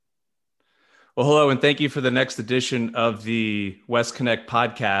Well, hello, and thank you for the next edition of the West Connect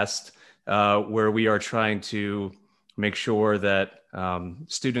podcast, where we are trying to make sure that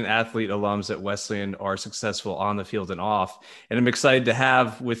student athlete alums at Wesleyan are successful on the field and off. And I'm excited to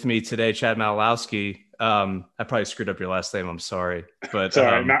have with me today Chad Malinowski. I probably screwed up your last name. I'm sorry, but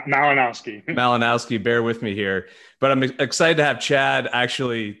Sorry, Malinowski. Malinowski, bear with me here. But I'm excited to have Chad.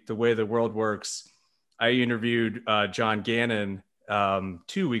 Actually, the way the world works, I interviewed John Gannon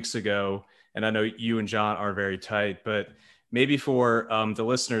 2 weeks ago, and I know you and John are very tight, but maybe for the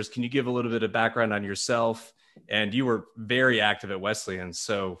listeners, can you give a little bit of background on yourself? And you were very active at Wesleyan,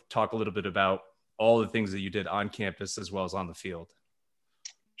 so talk a little bit about all the things that you did on campus as well as on the field.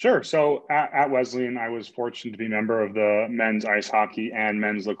 Sure. So at Wesleyan, I was fortunate to be a member of the men's ice hockey and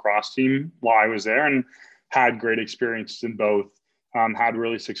men's lacrosse team while I was there, and had great experiences in both. Had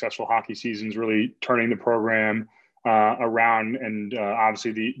really successful hockey seasons, really turning the program around. And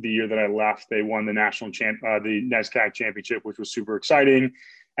obviously, the year that I left, they won the the NESCAC championship, which was super exciting.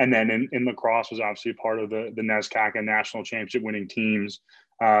 And then in lacrosse was obviously a part of the NESCAC and national championship winning teams.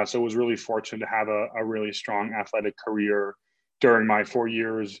 So it was really fortunate to have a really strong athletic career during my 4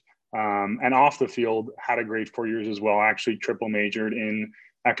 years, and off the field had a great 4 years as well. I actually triple majored in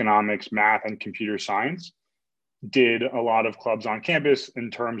economics, math, and computer science. Did a lot of clubs on campus in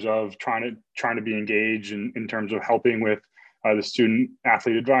terms of trying to be engaged in terms of helping with the student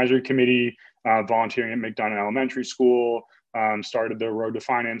athlete advisory committee, volunteering at McDonough Elementary School, started the Road to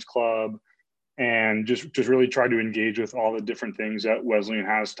Finance Club, and just really tried to engage with all the different things that Wesleyan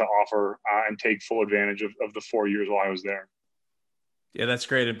has to offer, and take full advantage of the 4 years while I was there. Yeah, that's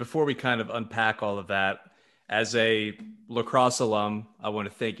great. And before we kind of unpack all of that, as a lacrosse alum, I want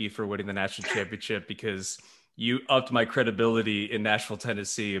to thank you for winning the national championship because you upped my credibility in Nashville,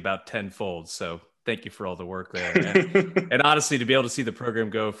 Tennessee about tenfold. So thank you for all the work there. And honestly, to be able to see the program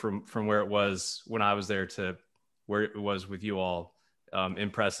go from where it was when I was there to where it was with you all,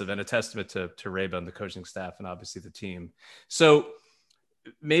 impressive, and a testament to Reba and the coaching staff and obviously the team. So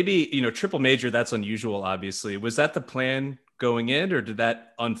maybe, triple major, that's unusual, obviously. Was that the plan going in, or did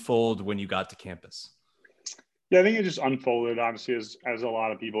that unfold when you got to campus? Yeah, I think it just unfolded. Obviously, as a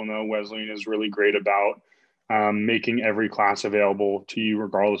lot of people know, Wesleyan is really great about making every class available to you,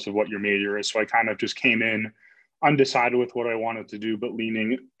 regardless of what your major is. So I kind of just came in undecided with what I wanted to do, but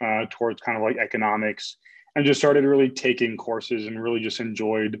leaning towards kind of like economics, and just started really taking courses and really just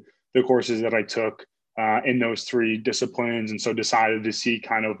enjoyed the courses that I took in those three disciplines. And so decided to see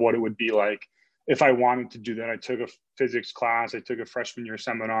kind of what it would be like if I wanted to do that. I took a physics class, I took a freshman year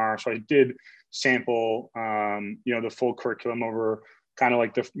seminar. So I did sample, the full curriculum over kind of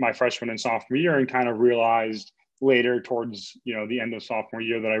like my freshman and sophomore year, and kind of realized later towards, the end of sophomore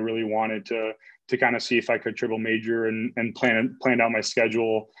year that I really wanted to kind of see if I could triple major and planned out my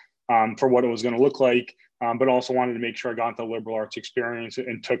schedule for what it was going to look like. But also wanted to make sure I got the liberal arts experience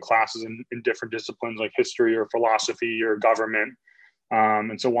and took classes in different disciplines like history or philosophy or government.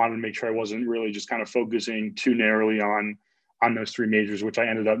 And so wanted to make sure I wasn't really just kind of focusing too narrowly on those three majors, which I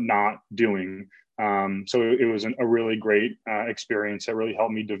ended up not doing. So it was a really great experience that really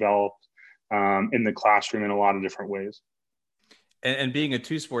helped me develop in the classroom in a lot of different ways. And being a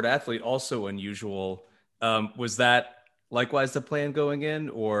two-sport athlete, also unusual. Was that likewise the plan going in,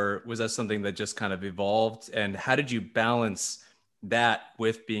 or was that something that just kind of evolved? And how did you balance that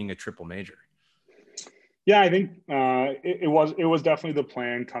with being a triple major? Yeah, I think it was definitely the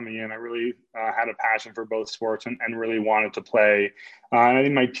plan coming in. I really had a passion for both sports, and really wanted to play. And I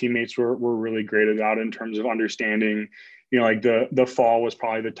think my teammates were really great about it in terms of understanding. Like the fall was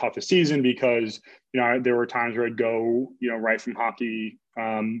probably the toughest season because there were times where I'd go right from hockey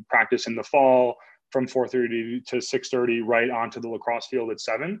practice in the fall from 4:30 to 6:30 right onto the lacrosse field at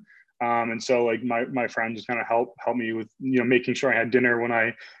 7. And so like my friends just kind of help me with making sure I had dinner when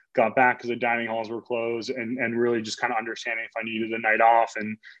I got back because the dining halls were closed, and really just kind of understanding if I needed a night off,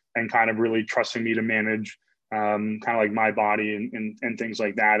 and kind of really trusting me to manage kind of like my body and things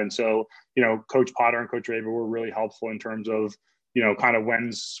like that. And so, Coach Potter and Coach Raver were really helpful in terms of, kind of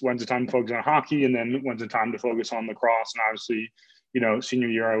when's the time to focus on hockey, and then when's the time to focus on lacrosse. And obviously, senior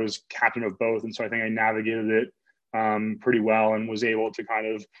year I was captain of both. And so I think I navigated it pretty well, and was able to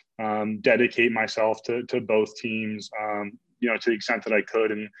kind of dedicate myself to both teams, to the extent that I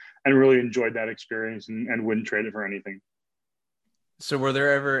could, and really enjoyed that experience, and wouldn't trade it for anything. So were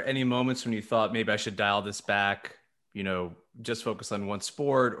there ever any moments when you thought maybe I should dial this back, just focus on one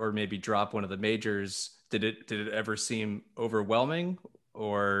sport, or maybe drop one of the majors? Did it ever seem overwhelming,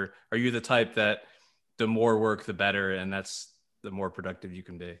 or are you the type that the more work, the better, and that's the more productive you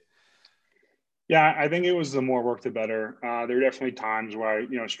can be? Yeah, I think it was the more work, the better. There were definitely times where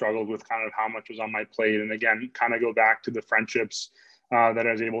I, struggled with kind of how much was on my plate. And again, kind of go back to the friendships that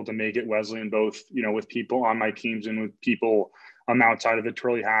I was able to make at Wesleyan, both, with people on my teams and with people outside of it, to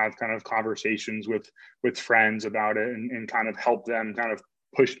really have kind of conversations with friends about it, and kind of help them kind of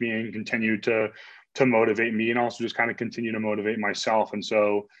push me and continue to motivate me, and also just kind of continue to motivate myself. And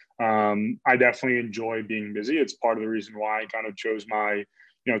so I definitely enjoy being busy. It's part of the reason why I kind of chose my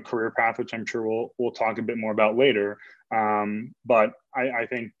career path, which I'm sure we'll talk a bit more about later. But I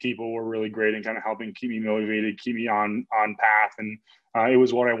think people were really great in kind of helping keep me motivated, keep me on path, and it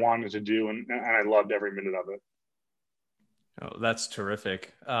was what I wanted to do, and I loved every minute of it. Oh, that's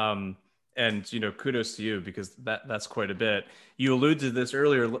terrific. And kudos to you because that's quite a bit. You alluded to this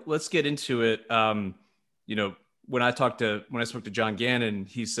earlier. Let's get into it. You know, when I spoke to John Gannon,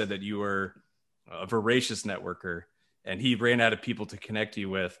 he said that you were a voracious networker, and he ran out of people to connect you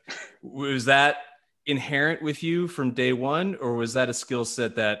with. Was that inherent with you from day one, or was that a skill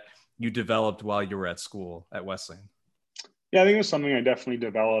set that you developed while you were at school at Wesleyan? Yeah, I think it was something I definitely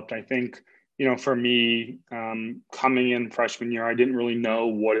developed. I think, for me, coming in freshman year, I didn't really know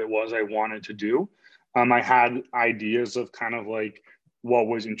what it was I wanted to do. I had ideas of kind of like what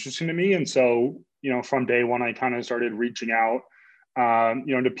was interesting to me. And so, from day one, I kind of started reaching out,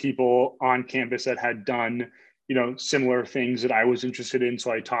 to people on campus that had done, similar things that I was interested in.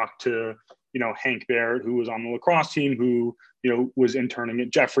 So I talked to, Hank Barrett, who was on the lacrosse team, who was interning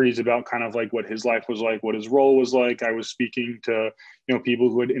at Jeffries, about kind of like what his life was like, what his role was like. I was speaking to, people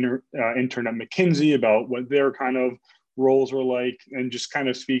who had interned at McKinsey about what their kind of roles were like, and just kind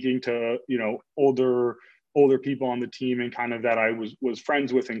of speaking to, older people on the team, and kind of that I was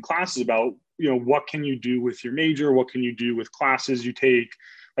friends with in classes, about, what can you do with your major? What can you do with classes you take?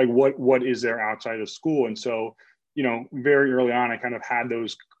 Like what is there outside of school? And so, very early on, I kind of had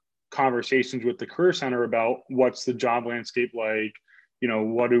those conversations with the career center about what's the job landscape like,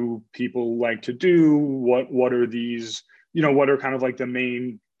 what do people like to do, what are these, what are kind of like the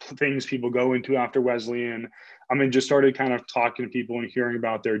main things people go into after Wesleyan. I mean, just started kind of talking to people and hearing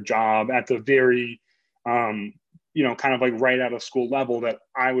about their job at the very kind of like right out of school level that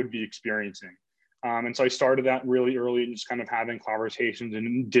I would be experiencing. And so I started that really early, and just kind of having conversations,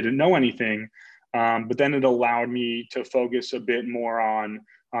 and didn't know anything. But then it allowed me to focus a bit more on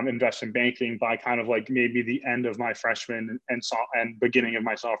investment banking by kind of like maybe the end of my freshman and beginning of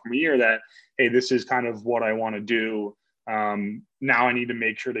my sophomore year, that, hey, this is kind of what I want to do. Now I need to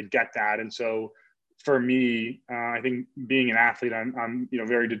make sure to get that. And so for me, I think being an athlete, I'm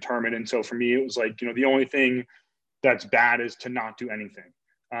very determined. And so for me, it was like, the only thing that's bad is to not do anything.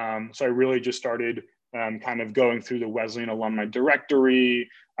 So I really just started kind of going through the Wesleyan alumni directory,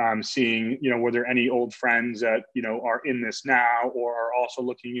 seeing, were there any old friends that, are in this now, or are also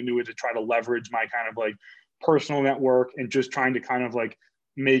looking into it to try to leverage my kind of like personal network, and just trying to kind of like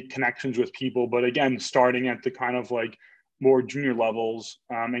make connections with people. But again, starting at the kind of like more junior levels,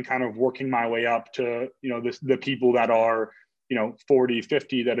 and kind of working my way up to, the people that are, 40,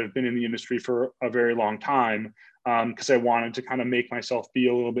 50, that have been in the industry for a very long time, because I wanted to kind of make myself be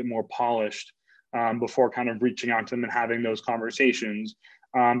a little bit more polished, before kind of reaching out to them and having those conversations.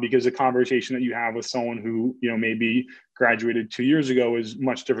 Because the conversation that you have with someone who, maybe graduated 2 years ago, is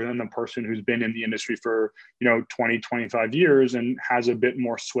much different than the person who's been in the industry for, 20, 25 years, and has a bit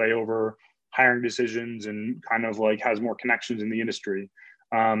more sway over hiring decisions, and kind of like has more connections in the industry.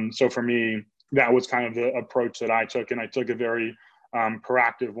 So for me, that was kind of the approach that I took. And I took a very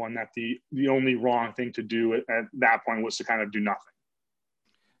proactive one, that the only wrong thing to do at that point was to kind of do nothing.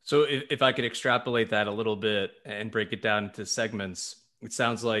 So if I could extrapolate that a little bit and break it down into segments, it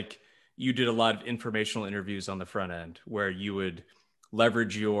sounds like you did a lot of informational interviews on the front end, where you would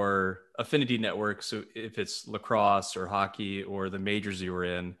leverage your affinity network. So if it's lacrosse or hockey or the majors you were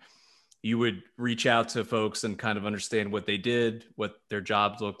in, you would reach out to folks and kind of understand what they did, what their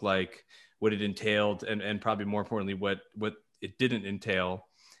jobs looked like, what it entailed, and probably more importantly, what it didn't entail.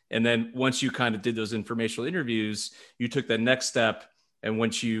 And then once you kind of did those informational interviews, you took that next step. And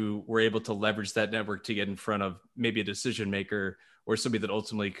once you were able to leverage that network to get in front of maybe a decision maker or somebody that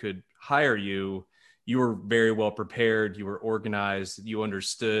ultimately could hire you, you were very well prepared. You were organized. You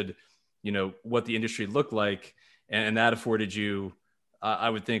understood, what the industry looked like, and that afforded you, I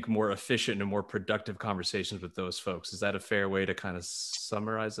would think, more efficient and more productive conversations with those folks. Is that a fair way to kind of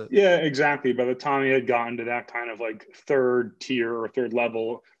summarize it? Yeah, exactly. By the time he had gotten to that kind of like third tier or third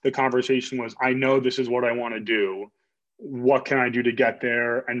level, the conversation was, I know this is what I want to do. What can I do to get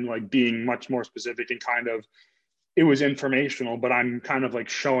there? And like being much more specific, and kind of, it was informational, but I'm kind of like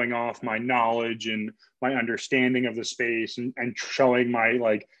showing off my knowledge and my understanding of the space, and showing my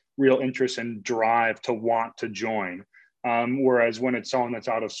like real interest and drive to want to join. Whereas when it's someone that's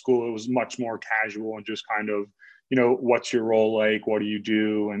out of school, it was much more casual and just kind of, what's your role like? What do you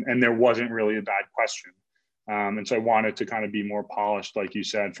do? And there wasn't really a bad question. And so I wanted to kind of be more polished, like you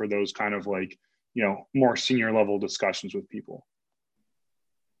said, for those kind of like, more senior level discussions with people.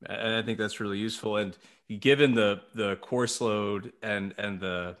 And I think that's really useful. And given the course load and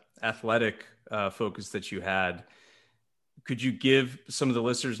the athletic focus that you had, could you give some of the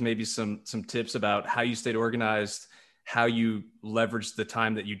listeners maybe some tips about how you stayed organized, how you leveraged the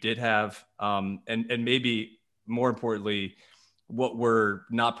time that you did have, and maybe more importantly, what were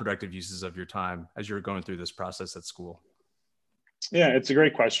not productive uses of your time as you were going through this process at school? Yeah, it's a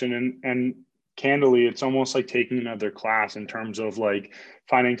great question. And candidly, it's almost like taking another class in terms of like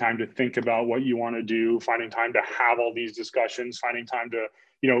finding time to think about what you want to do, finding time to have all these discussions, finding time to,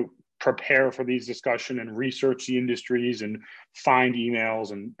 prepare for these discussions and research the industries and find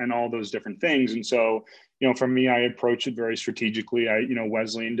emails and all those different things. And so, for me, I approach it very strategically.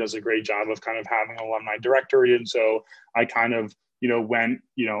 Wesleyan does a great job of kind of having an alumni directory. And so I kind of, went,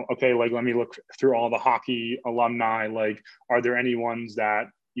 okay, like, let me look through all the hockey alumni. Like, are there any ones that,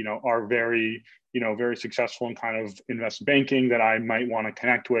 are very, very successful in kind of investment banking that I might want to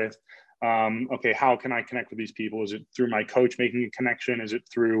connect with? Okay, how can I connect with these people? Is it through my coach making a connection? Is it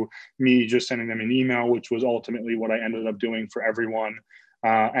through me just sending them an email, which was ultimately what I ended up doing for everyone?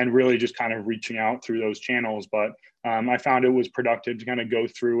 And really just kind of reaching out through those channels. But I found it was productive to kind of go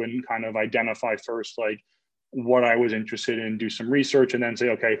through and kind of identify first, like, what I was interested in, do some research, and then say,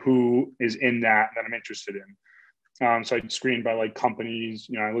 okay, who is in that I'm interested in? So I screened by like companies.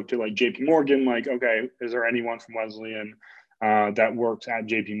 I looked at like JP Morgan, like, okay, is there anyone from Wesleyan that works at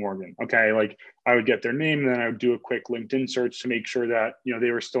JP Morgan? Okay, like I would get their name, and then I would do a quick LinkedIn search to make sure that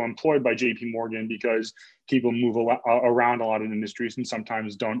they were still employed by JP Morgan, because people move around a lot in industries and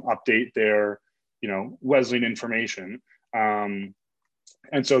sometimes don't update their Wesleyan information.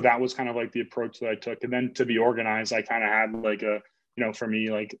 And so that was kind of like the approach that I took. And then to be organized, I kind of had like for me,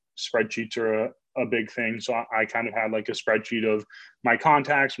 like spreadsheets are a big thing. So I kind of had like a spreadsheet of my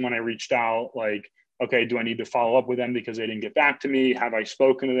contacts. When I reached out, like, okay, do I need to follow up with them because they didn't get back to me? Have I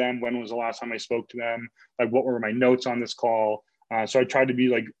spoken to them? When was the last time I spoke to them? Like, what were my notes on this call? So I tried to be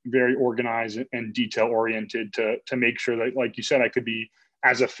like very organized and detail oriented to make sure that, like you said, I could be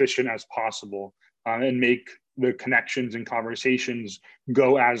as efficient as possible and make the connections and conversations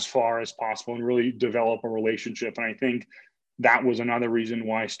go as far as possible and really develop a relationship. And I think that was another reason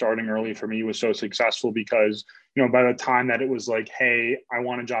why starting early for me was so successful, because, by the time that it was like, hey, I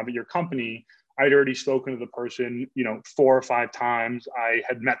want a job at your company, I'd already spoken to the person, 4 or 5 times. I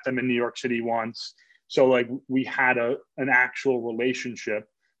had met them in New York City once. So like we had an actual relationship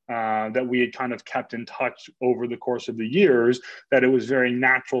that we had kind of kept in touch over the course of the years, that it was very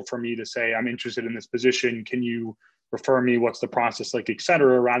natural for me to say, I'm interested in this position. Can you refer me? What's the process like, et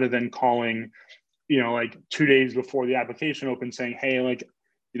cetera, rather than calling, like 2 days before the application opens saying, hey, like,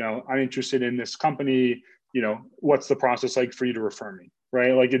 I'm interested in this company, what's the process like for you to refer me?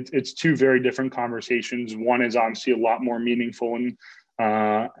 Right. Like it's two very different conversations. One is obviously a lot more meaningful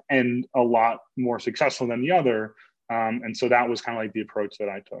and a lot more successful than the other. And so that was kind of like the approach that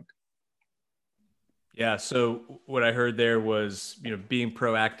I took. Yeah. So what I heard there was, being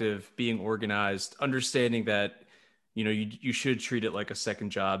proactive, being organized, understanding that, you should treat it like a second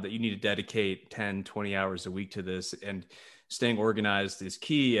job, that you need to dedicate 10, 20 hours a week to this, and staying organized is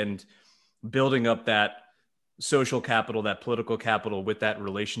key, and building up that social capital, that political capital with that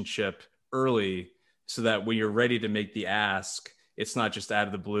relationship early, so that when you're ready to make the ask, it's not just out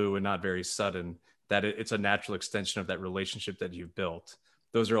of the blue and not very sudden, that it's a natural extension of that relationship that you've built.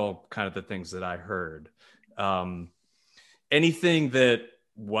 Those are all kind of the things that I heard. Um, Anything that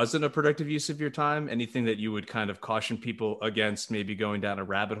wasn't a productive use of your time? Anything that you would kind of caution people against maybe going down a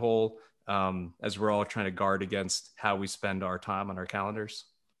rabbit hole, as we're all trying to guard against how we spend our time on our calendars?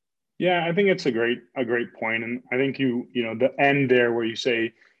 Yeah, I think it's a great point. And I think the end there where you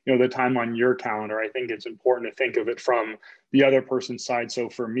say, the time on your calendar, I think it's important to think of it from the other person's side. So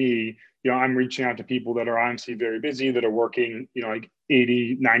for me, I'm reaching out to people that are honestly very busy, that are working, like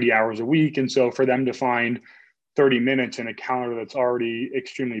 80, 90 hours a week. And so for them to find 30 minutes in a calendar that's already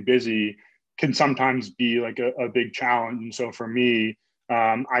extremely busy can sometimes be like a big challenge. And so for me,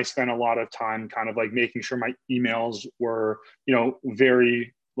 I spent a lot of time kind of like making sure my emails were,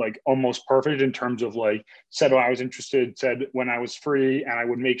 very like almost perfect in terms of like said what I was interested, said when I was free, and I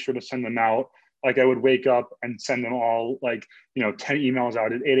would make sure to send them out. Like I would wake up and send them all like, 10 emails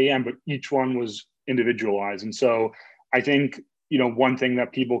out at 8 a.m., but each one was individualized. And so I think, one thing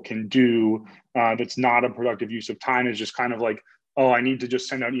that people can do that's not a productive use of time is just kind of like oh, I need to just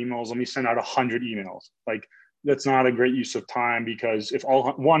send out emails. Let me send out 100 emails. Like that's not a great use of time, because if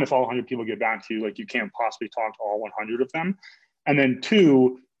all 100 people get back to you, like you can't possibly talk to all 100 of them. And then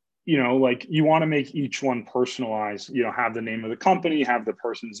two, like you want to make each one personalized, have the name of the company, have the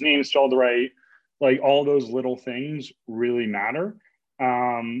person's name spelled right. Like all those little things really matter.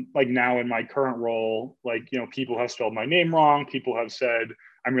 Like now in my current role, like, people have spelled my name wrong. People have said,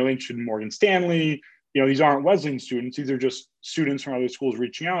 I'm really interested in Morgan Stanley. These aren't Wesleyan students. These are just students from other schools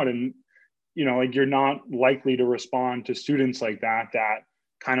reaching out. And, like you're not likely to respond to students like that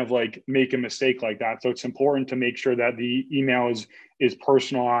kind of like make a mistake like that. So it's important to make sure that the email is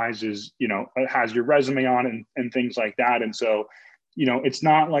personalized, it has your resume on it, and things like that. And so, it's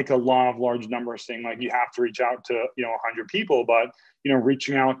not like a law of large numbers thing. Like you have to reach out to, 100 people, but,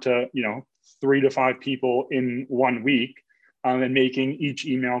 reaching out to, 3 to 5 people in 1 week, and making each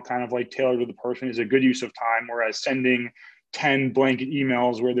email kind of like tailored to the person is a good use of time. Whereas sending 10 blanket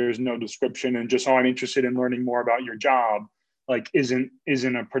emails where there's no description and just, oh, I'm interested in learning more about your job, like isn't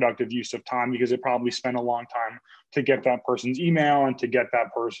a productive use of time, because it probably spent a long time to get that person's email and to get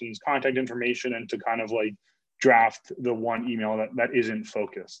that person's contact information and to kind of like draft the one email that isn't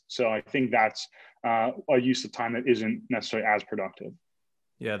focused. So I think that's a use of time that isn't necessarily as productive.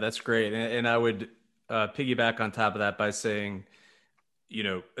 Yeah, that's great. And I would piggyback on top of that by saying,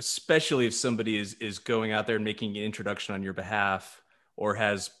 especially if somebody is going out there and making an introduction on your behalf or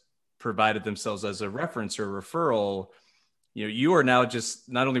has provided themselves as a reference or a referral, you are now just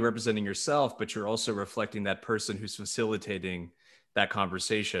not only representing yourself, but you're also reflecting that person who's facilitating that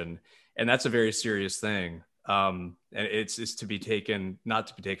conversation. And that's a very serious thing. And it's to be taken, not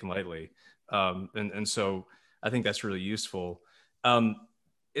to be taken lightly. And so I think that's really useful.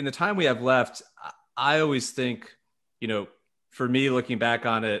 In the time we have left, I always think, for me, looking back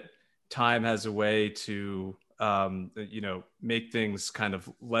on it, time has a way to, make things kind of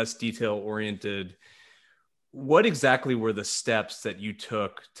less detail oriented. What exactly were the steps that you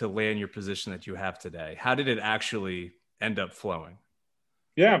took to land your position that you have today? How did it actually end up flowing?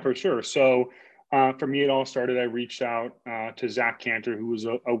 Yeah, for sure. So for me, it all started. I reached out to Zach Cantor, who was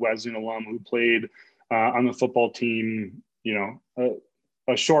a Wesleyan alum who played on the football team,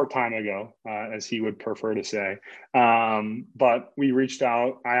 a short time ago, as he would prefer to say. But we reached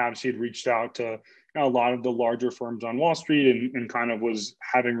out. I obviously had reached out to a lot of the larger firms on Wall Street, and kind of was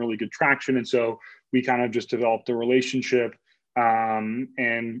having really good traction. And so we kind of just developed a relationship.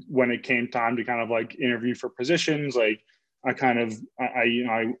 And when it came time to kind of like interview for positions, like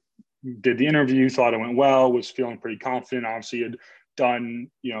I did the interview, thought it went well, was feeling pretty confident. Obviously, had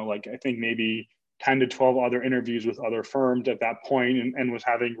done, like I think maybe 10 to 12 other interviews with other firms at that point, and was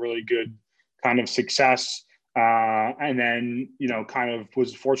having really good kind of success. And then, kind of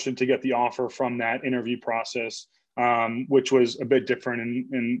was fortunate to get the offer from that interview process, which was a bit different.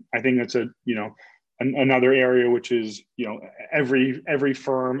 And I think that's another area, which is, every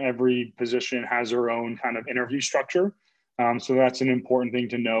firm, every position has their own kind of interview structure. So that's an important thing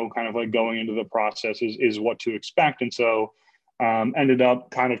to know, kind of like going into the process is what to expect. And so ended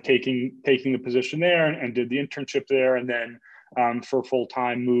up kind of taking the position there, and did the internship there. And then for full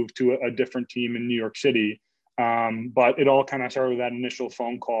time moved to a different team in New York City. But it all kind of started with that initial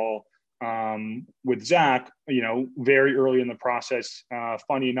phone call with Zach, very early in the process.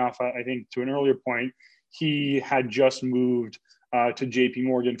 Funny enough, I think to an earlier point, he had just moved to JP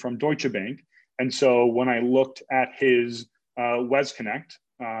Morgan from Deutsche Bank. And so when I looked at his Wes Connect,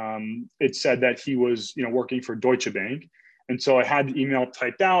 it said that he was, working for Deutsche Bank. And so I had the email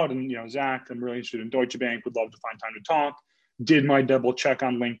typed out, and, Zach, I'm really interested in Deutsche Bank, would love to find time to talk. Did my double check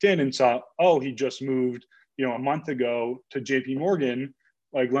on LinkedIn and saw, oh, he just moved, a month ago to JP Morgan.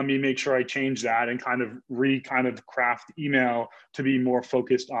 Like, let me make sure I change that and kind of craft email to be more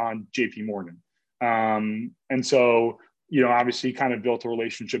focused on JP Morgan. And so, obviously kind of built a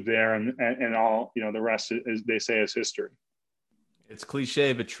relationship there, and all, the rest, as they say, is history. It's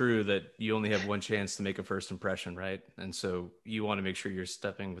cliche, but true that you only have one chance to make a first impression, right? And so you want to make sure you're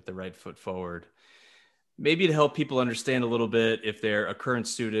stepping with the right foot forward. Maybe to help people understand a little bit, if they're a current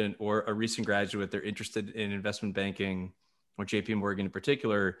student or a recent graduate, they're interested in investment banking or JP Morgan in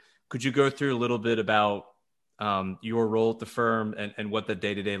particular, could you go through a little bit about your role at the firm and what the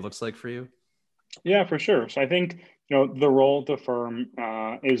day-to-day looks like for you? Yeah, for sure. So I think, the role of the firm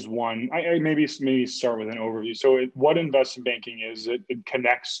is one. I maybe start with an overview. So what investment banking is, it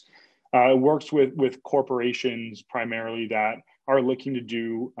connects, it works with corporations primarily that are looking to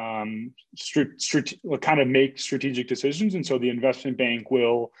do kind of make strategic decisions. And so the investment bank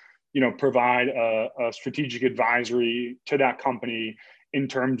will, provide a strategic advisory to that company in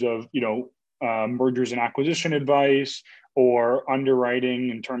terms of, mergers and acquisition advice, or underwriting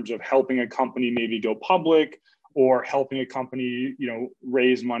in terms of helping a company maybe go public, or helping a company,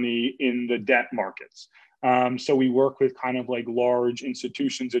 raise money in the debt markets. So we work with kind of like large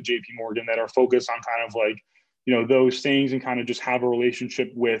institutions at JP Morgan that are focused on kind of like, those things, and kind of just have a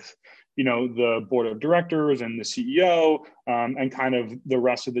relationship with, the board of directors and the CEO, and kind of the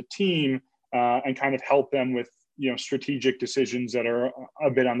rest of the team, and kind of help them with, strategic decisions that are a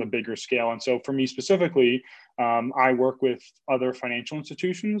bit on the bigger scale. And so for me specifically, I work with other financial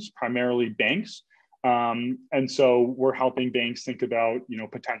institutions, primarily banks. And so we're helping banks think about,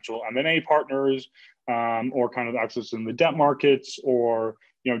 potential M&A partners, or kind of access in the debt markets, or,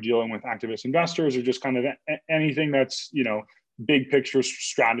 dealing with activist investors, or just kind of anything that's, big picture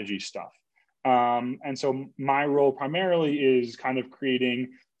strategy stuff. And so my role primarily is kind of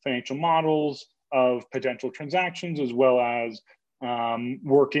creating financial models of potential transactions, as well as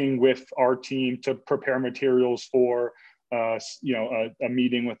working with our team to prepare materials for a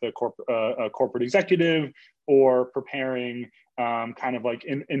meeting with a corporate executive, or preparing kind of like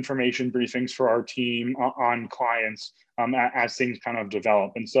information briefings for our team on clients, as things kind of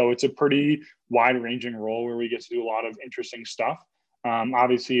develop. And so it's a pretty wide ranging role where we get to do a lot of interesting stuff.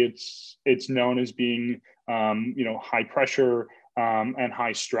 Obviously, it's known as being high pressure, and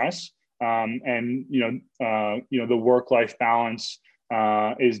high stress, and the work-life balance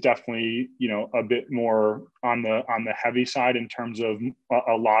is definitely a bit more on the heavy side in terms of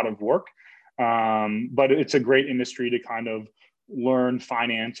a lot of work, but it's a great industry to kind of learn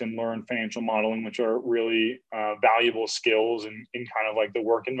finance and learn financial modeling, which are really valuable skills in kind of like the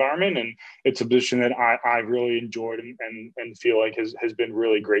work environment. And it's a position that I really enjoyed, and feel like has been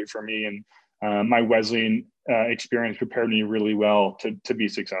really great for me. And my Wesleyan experience prepared me really well to be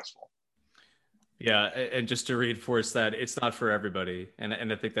successful. Yeah, and just to reinforce that, it's not for everybody, and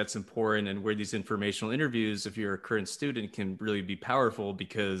I think that's important. And where these informational interviews, if you're a current student, can really be powerful,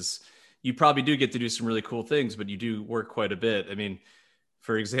 because you probably do get to do some really cool things, but you do work quite a bit. I mean,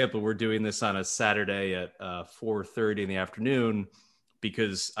 for example, we're doing this on a Saturday at 4:30 in the afternoon,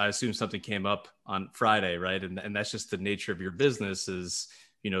 because I assume something came up on Friday, right? And that's just the nature of your business. Is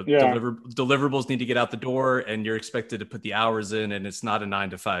Yeah. deliverables need to get out the door, and you're expected to put the hours in, and it's not a 9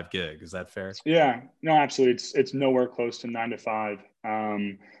 to 5 gig. Is that fair? Yeah, no, absolutely. It's nowhere close to 9 to 5.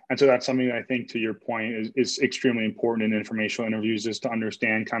 And so that's something that I think, to your point, is extremely important in informational interviews, is to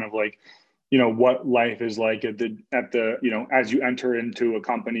understand kind of like, what life is like at the as you enter into a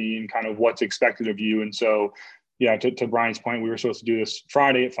company, and kind of what's expected of you. And so, yeah, to Brian's point, we were supposed to do this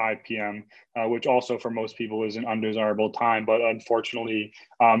Friday at 5 p.m., which also for most people is an undesirable time. But unfortunately,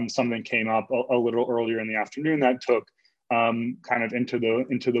 something came up a little earlier in the afternoon that took kind of into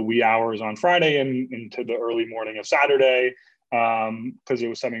the wee hours on Friday and into the early morning of Saturday, because it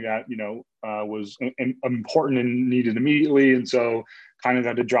was something that was important and needed immediately. And so kind of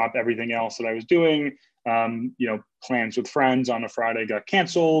had to drop everything else that I was doing. Plans with friends on a Friday got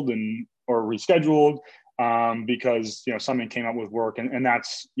canceled or rescheduled, because something came up with work, and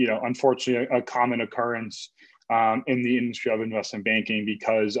that's unfortunately a common occurrence in the industry of investment banking,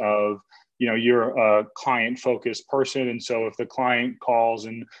 because of you're a client focused person. And so if the client calls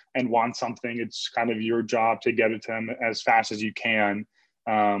and wants something, it's kind of your job to get it to them as fast as you can,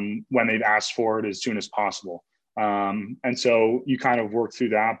 when they've asked for it, as soon as possible. And so you kind of work through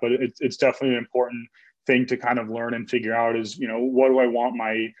that, but it's definitely an important thing to kind of learn and figure out is, what do I want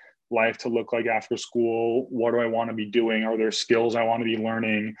my life to look like after school? What do I want to be doing? Are there skills I want to be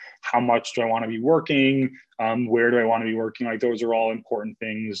learning? How much do I want to be working? Where do I want to be working? Like, those are all important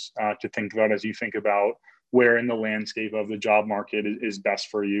things to think about as you think about where in the landscape of the job market is best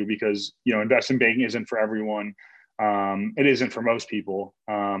for you, because investment banking isn't for everyone. It isn't for most people,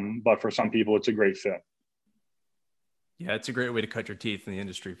 but for some people it's a great fit. Yeah, it's a great way to cut your teeth in the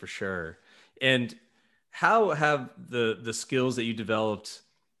industry for sure. And how have the skills that you developed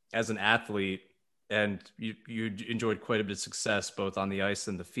as an athlete, and you enjoyed quite a bit of success both on the ice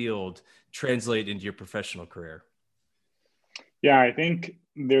and the field, translate into your professional career? Yeah, I think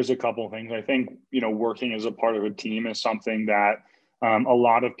there's a couple of things. I think, working as a part of a team is something that a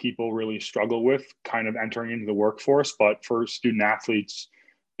lot of people really struggle with kind of entering into the workforce. But for student athletes,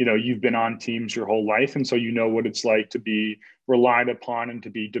 you've been on teams your whole life. And so you know what it's like to be relied upon and to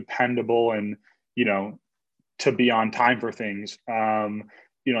be dependable, and, to be on time for things.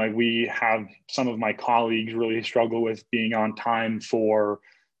 We have some of my colleagues really struggle with being on time for,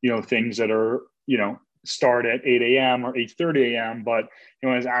 things that are, start at 8 a.m. or 8:30 a.m. But,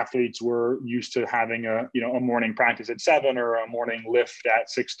 as athletes, we're used to having a morning practice at 7, or a morning lift at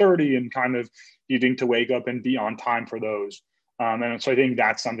 6:30, and kind of needing to wake up and be on time for those. And so I think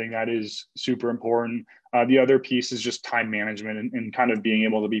that's something that is super important. The other piece is just time management and kind of being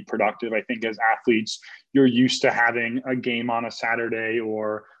able to be productive. I think as athletes, you're used to having a game on a Saturday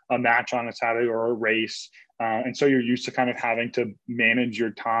or a match on a Saturday or a race. And so you're used to kind of having to manage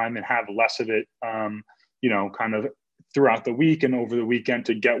your time and have less of it, kind of throughout the week and over the weekend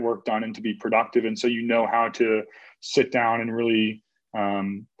to get work done and to be productive. And so you know how to sit down and really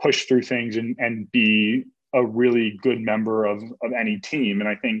push through things and be a really good member of any team. And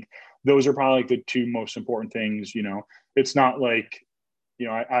I think those are probably like the two most important things. It's not like,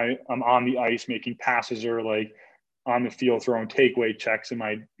 I'm on the ice making passes or like on the field throwing takeaway checks in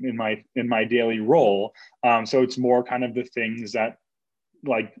my daily role. So it's more kind of the things that,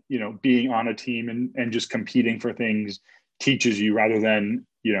 like, being on a team and just competing for things teaches you, rather than,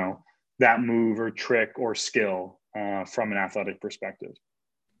 that move or trick or skill from an athletic perspective.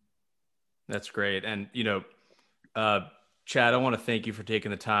 That's great. And, Chad, I want to thank you for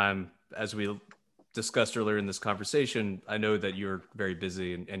taking the time. As we discussed earlier in this conversation, I know that you're very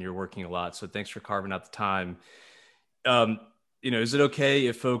busy and you're working a lot. So thanks for carving out the time. Um, is it okay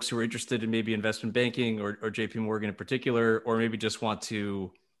if folks who are interested in maybe investment banking or JP Morgan in particular, or maybe just want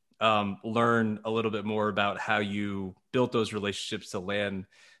to learn a little bit more about how you built those relationships to land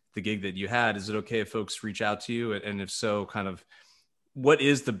the gig that you had, is it okay if folks reach out to you? And if so, kind of what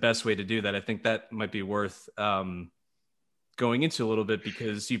is the best way to do that? I think that might be worth going into a little bit,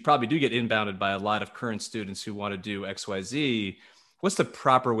 because you probably do get inbounded by a lot of current students who want to do XYZ. What's the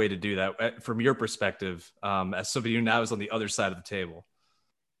proper way to do that from your perspective, as somebody who now is on the other side of the table?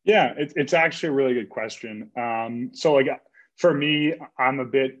 Yeah, it's actually a really good question. So like for me, I'm a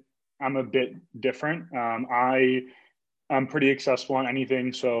bit different. I'm pretty accessible on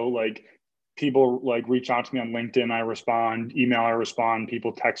anything. So like people like reach out to me on LinkedIn, I respond. Email, I respond.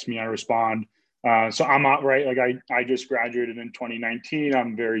 People text me, I respond. So I'm not right. Like I just graduated in 2019.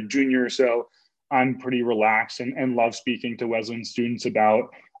 I'm very junior, so I'm pretty relaxed and love speaking to Wesleyan students about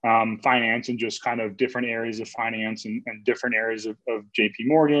finance and just kind of different areas of finance and different areas of JP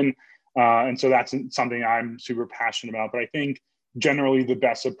Morgan. And so that's something I'm super passionate about. But I think generally the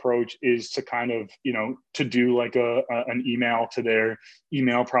best approach is to kind of, to do like an email to their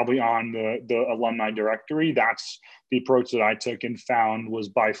email, probably on the alumni directory. That's the approach that I took and found was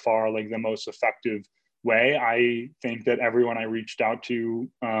by far like the most effective way. I think that everyone I reached out to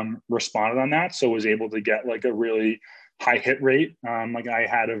responded on that. So was able to get like a really high hit rate. Like I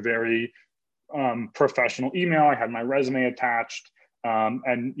had a very professional email. I had my resume attached,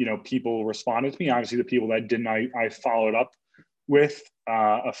 and people responded to me. Obviously, the people that didn't, I followed up with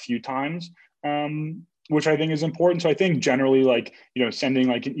a few times, which I think is important. So I think generally, like sending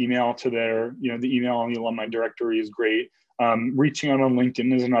like an email to their, the email on the alumni directory is great. Reaching out on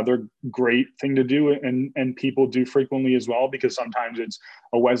LinkedIn is another great thing to do, and people do frequently as well, because sometimes it's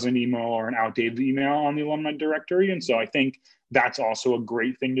a Wesleyan email or an outdated email on the alumni directory. And so I think that's also a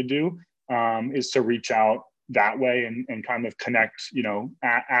great thing to do, is to reach out that way and kind of connect,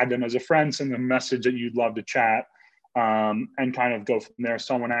 add them as a friend, send them a message that you'd love to chat, and kind of go from there.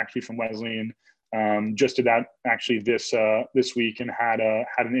 Someone actually from Wesleyan just did that actually this week, and had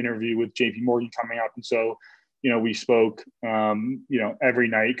an interview with JP Morgan coming up. And so we spoke, every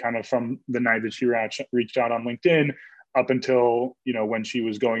night, kind of from the night that she reached out on LinkedIn up until, when she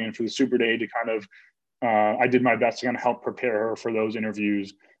was going in for the Super Day, to kind of, I did my best to kind of help prepare her for those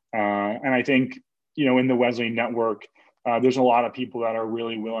interviews. And I think, in the Wesleyan network, there's a lot of people that are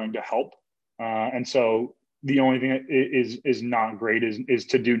really willing to help. And so the only thing that is not great is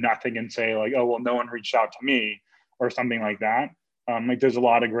to do nothing and say like, oh, well, no one reached out to me or something like that. Like there's a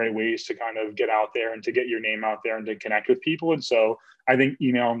lot of great ways to kind of get out there and to get your name out there and to connect with people. And so I think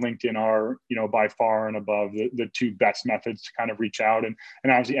email and LinkedIn are, by far and above the two best methods to kind of reach out. And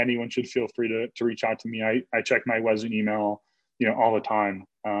obviously anyone should feel free to reach out to me. I check my Wesleyan email, all the time.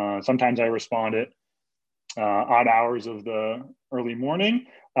 Sometimes I respond at odd hours of the early morning,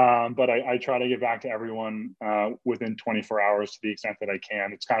 but I try to get back to everyone within 24 hours to the extent that I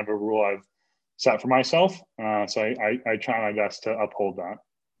can. It's kind of a rule I've set for myself. So I try my best to uphold that.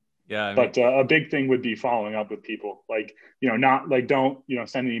 Yeah, I mean, But a big thing would be following up with people. Like, not like, don't,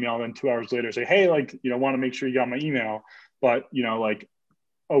 send an email and then 2 hours later say, hey, like, want to make sure you got my email. But, like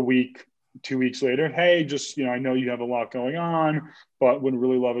a week, 2 weeks later, hey, just, I know you have a lot going on, but would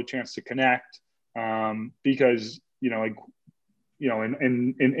really love a chance to connect. Because, like,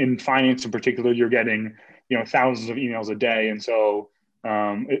 in finance in particular, you're getting, thousands of emails a day. And so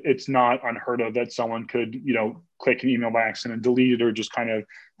it's not unheard of that someone could, click an email by accident and delete it, or just kind of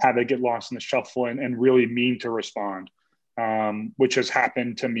have it get lost in the shuffle and really mean to respond, which has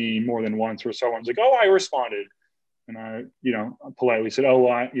happened to me more than once, where someone's like, oh, I responded. And I, politely said, oh,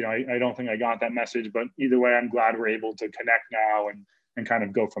 well, I don't think I got that message, but either way, I'm glad we're able to connect now and kind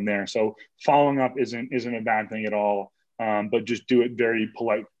of go from there. So following up isn't a bad thing at all, but just do it very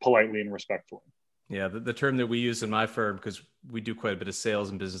politely and respectfully. Yeah, the term that we use in my firm, because we do quite a bit of sales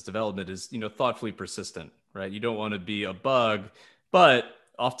and business development, is thoughtfully persistent, right? You don't want to be a bug, but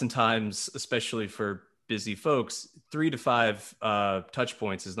oftentimes, especially for busy folks, 3 to 5 touch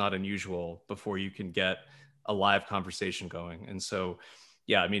points is not unusual before you can get a live conversation going. And so,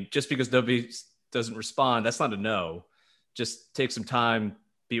 yeah, I mean, just because nobody doesn't respond, that's not a no. Just take some time,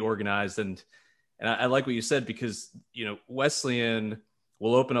 be organized, and I like what you said, because Wesleyan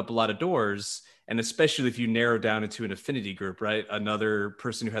will open up a lot of doors, and especially if you narrow down into an affinity group, right? Another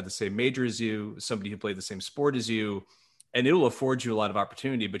person who had the same major as you, somebody who played the same sport as you, and it will afford you a lot of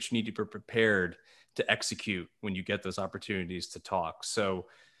opportunity, but you need to be prepared to execute when you get those opportunities to talk. So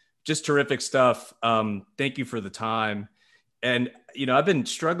just terrific stuff. Thank you for the time. And, I've been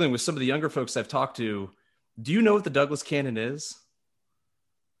struggling with some of the younger folks I've talked to. Do you know what the Douglas Cannon is?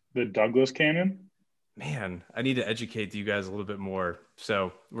 The Douglas Cannon? Man, I need to educate you guys a little bit more.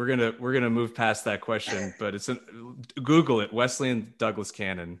 So we're gonna move past that question, but Google it, Wesleyan Douglas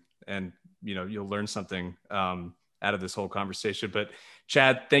Cannon, and you'll learn something out of this whole conversation. But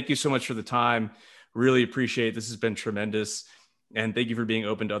Chad, thank you so much for the time. Really appreciate it. This has been tremendous, and thank you for being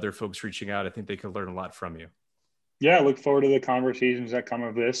open to other folks reaching out. I think they could learn a lot from you. Yeah, I look forward to the conversations that come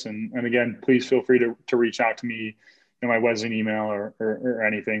of this. And again, please feel free to reach out to me in my Wesleyan email or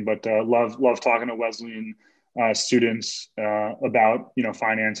anything. But love talking to Wesleyan students about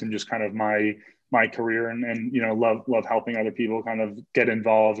finance and just kind of my career, and love helping other people kind of get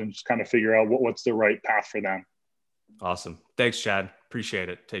involved and just kind of figure out what's the right path for them. Awesome. Thanks, Chad. Appreciate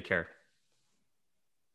it. Take care.